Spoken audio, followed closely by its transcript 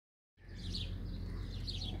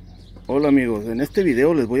Hola amigos, en este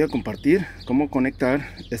video les voy a compartir cómo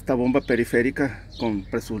conectar esta bomba periférica con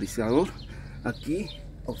presurizador. Aquí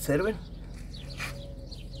observen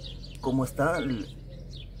cómo está el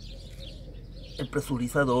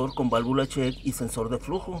presurizador con válvula check y sensor de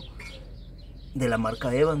flujo de la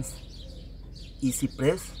marca Evans Easy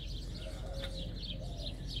Press,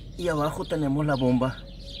 y abajo tenemos la bomba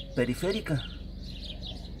periférica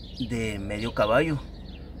de medio caballo.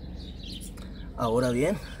 Ahora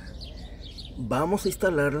bien, vamos a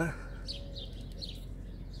instalarla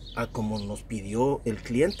a como nos pidió el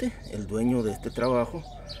cliente, el dueño de este trabajo,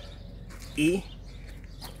 y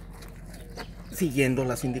siguiendo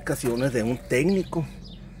las indicaciones de un técnico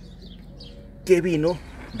que vino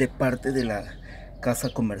de parte de la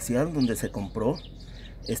casa comercial donde se compró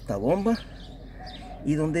esta bomba,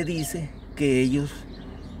 y donde dice que ellos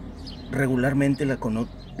regularmente la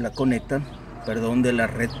conectan, de la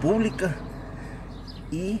red pública,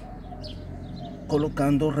 y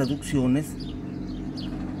colocando reducciones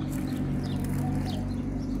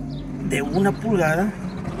de 1 pulgada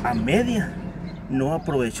a media, no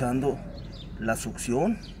aprovechando la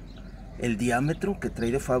succión, el diámetro que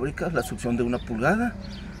trae de fábrica, la succión de 1 pulgada,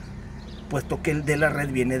 puesto que el de la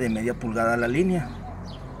red viene de media pulgada a la línea.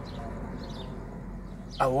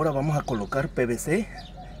 Ahora vamos a colocar PVC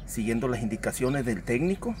siguiendo las indicaciones del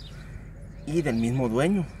técnico y del mismo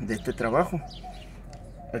dueño de este trabajo.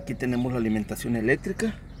 Aquí tenemos la alimentación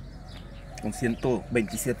eléctrica con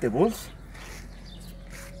 127 volts,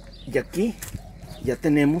 y aquí ya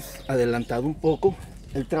tenemos adelantado un poco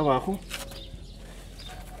el trabajo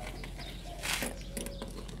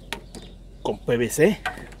con PVC.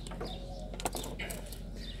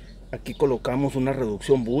 Aquí colocamos una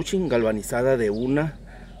reducción bushing galvanizada de 1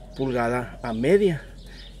 pulgada a media,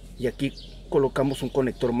 y aquí colocamos un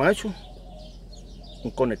conector macho, un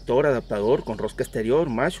conector adaptador con rosca exterior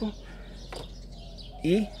macho,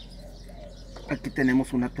 y aquí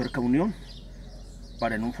tenemos una tuerca unión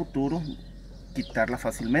para en un futuro quitarla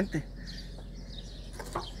fácilmente.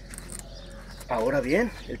 Ahora bien,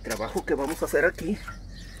 el trabajo que vamos a hacer aquí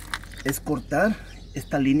es cortar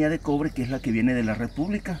esta línea de cobre, que es la que viene de la red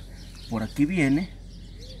pública. Por aquí viene,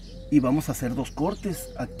 y vamos a hacer 2 cortes.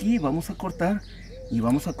 Aquí vamos a cortar y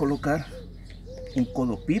vamos a colocar un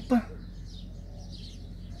codo pipa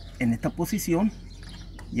en esta posición,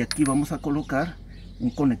 y aquí vamos a colocar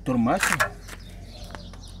un conector macho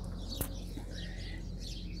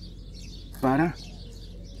para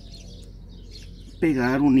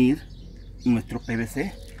pegar, unir nuestro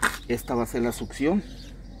PVC. Esta va a ser la succión,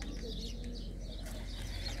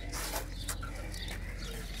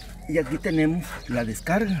 y aquí tenemos la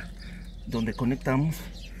descarga, donde conectamos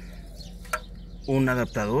un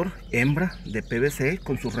adaptador hembra de PVC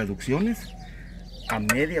con sus reducciones a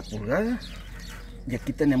media pulgada, y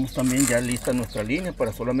aquí tenemos también ya lista nuestra línea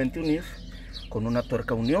para solamente unir con una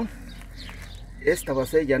tuerca unión. Esta va a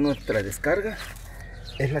ser ya nuestra descarga,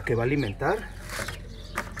 es la que va a alimentar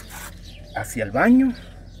hacia el baño,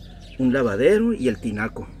 un lavadero y el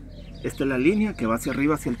tinaco. Esta es la línea que va hacia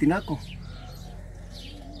arriba, hacia el tinaco.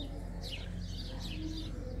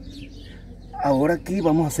 Ahora aquí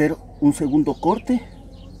vamos a hacer un segundo corte,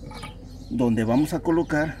 donde vamos a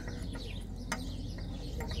colocar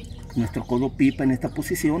nuestro codo pipa en esta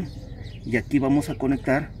posición, y aquí vamos a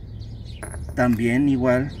conectar también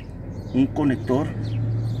igual un conector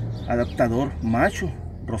adaptador macho,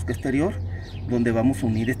 rosca exterior, donde vamos a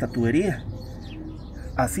unir esta tubería.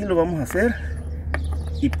 Así lo vamos a hacer,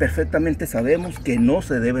 y perfectamente sabemos que no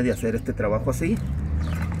se debe de hacer este trabajo así,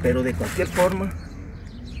 pero de cualquier forma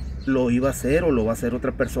lo iba a hacer o lo va a hacer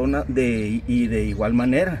otra persona y de igual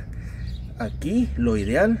manera. Aquí lo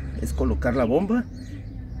ideal es colocar la bomba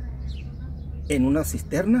en una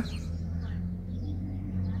cisterna,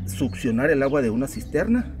 succionar el agua de una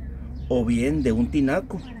cisterna o bien de un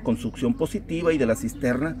tinaco con succión positiva y de la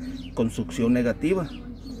cisterna con succión negativa,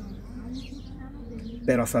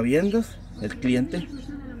 pero a sabiendas el cliente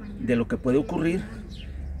de lo que puede ocurrir,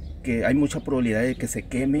 que hay mucha probabilidad de que se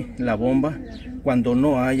queme la bomba cuando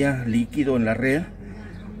no haya líquido en la red,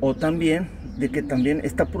 o también de que también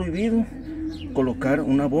está prohibido colocar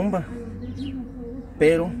una bomba,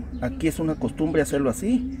 pero aquí es una costumbre hacerlo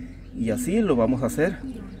así, y así lo vamos a hacer.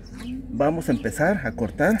 Vamos a empezar a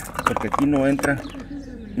cortar, porque aquí no entra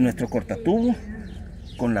nuestro cortatubo.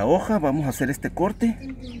 Con la hoja vamos a hacer este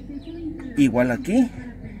corte. Igual aquí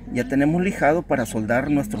ya tenemos lijado para soldar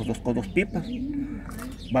nuestros 2 codos pipas.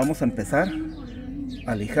 Vamos a empezar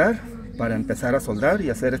a lijar para empezar a soldar y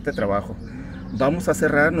hacer este trabajo. Vamos a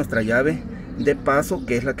cerrar nuestra llave de paso,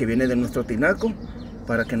 que es la que viene de nuestro tinaco,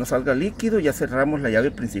 para que no salga líquido. Ya cerramos la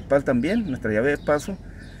llave principal también, nuestra llave de paso,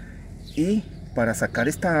 Y para sacar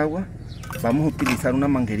esta agua vamos a utilizar una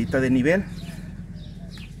manguerita de nivel,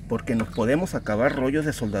 porque nos podemos acabar rollos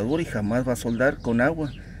de soldadura y jamás va a soldar con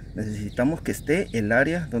agua. Necesitamos que esté el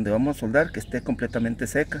área donde vamos a soldar, que esté completamente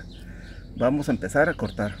seca. Vamos a empezar a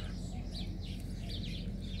cortar.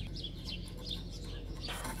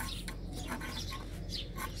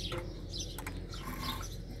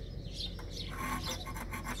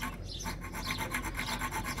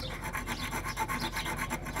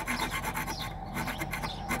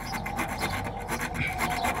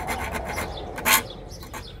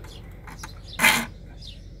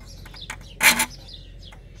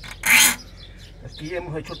 Aquí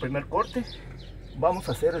hemos hecho el primer corte. Vamos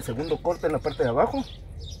a hacer el segundo corte en la parte de abajo.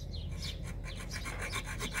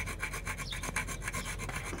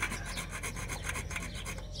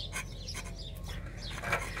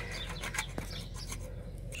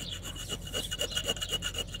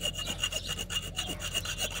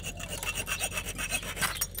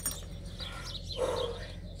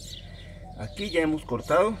 Aquí ya hemos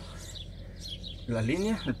cortado la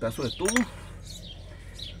línea, el pedazo de tubo.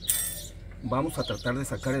 Vamos a tratar de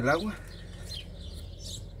sacar el agua.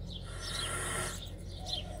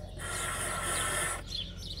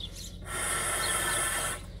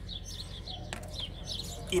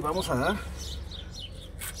 Y vamos a dar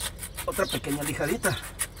otra pequeña lijadita.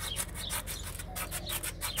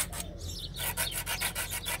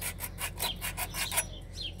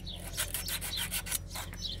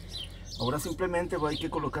 Ahora simplemente hay que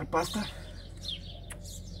colocar pasta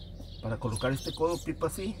para colocar este codo pipa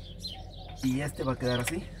así, y este va a quedar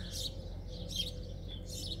así,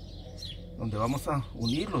 donde vamos a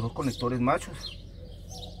unir los dos conectores machos,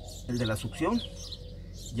 el de la succión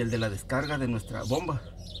y el de la descarga de nuestra bomba.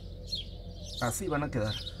 Así van a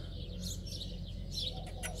quedar.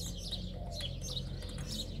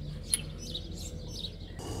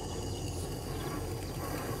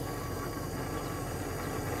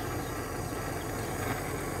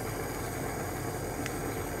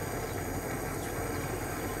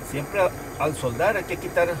 Siempre al soldar hay que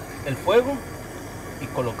quitar el fuego y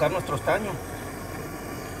colocar nuestro estaño.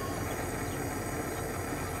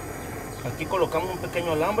 Aquí colocamos un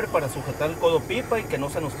pequeño alambre para sujetar el codo pipa y que no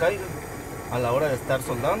se nos caiga a la hora de estar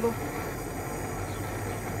soldando.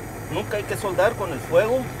 Nunca hay que soldar con el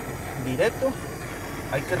fuego directo,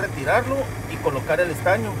 hay que retirarlo y colocar el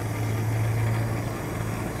estaño.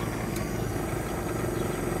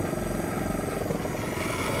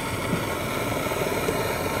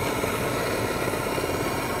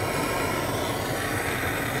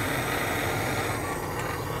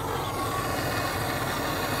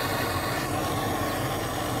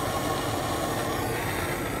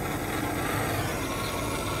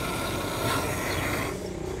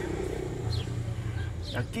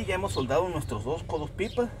 Aquí ya hemos soldado nuestros dos codos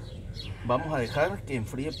pipa. Vamos a dejar que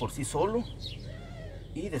enfríe por sí solo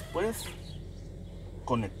y después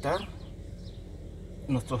conectar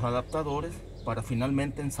nuestros adaptadores para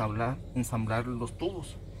finalmente ensamblar los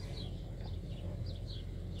tubos.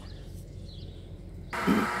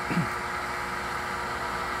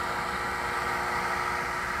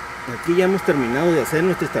 Aquí ya hemos terminado de hacer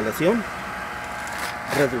nuestra instalación,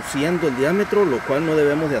 reduciendo el diámetro, lo cual no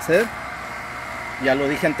debemos de hacer. Ya lo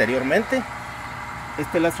dije anteriormente.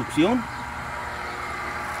 Esta es la succión.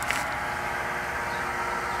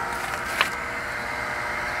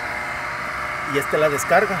 Y esta es la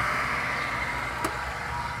descarga.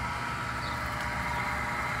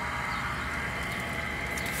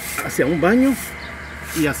 Hacia un baño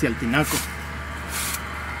y hacia el tinaco.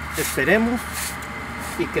 Esperemos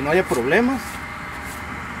y que no haya problemas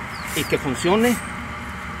y que funcione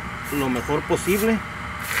lo mejor posible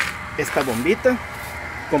esta bombita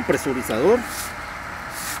con presurizador,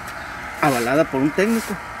 avalada por un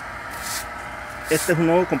técnico. Este es un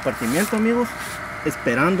nuevo compartimiento, amigos,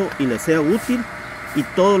 esperando y les sea útil, y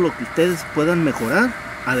todo lo que ustedes puedan mejorar,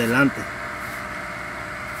 adelante.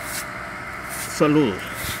 Saludos.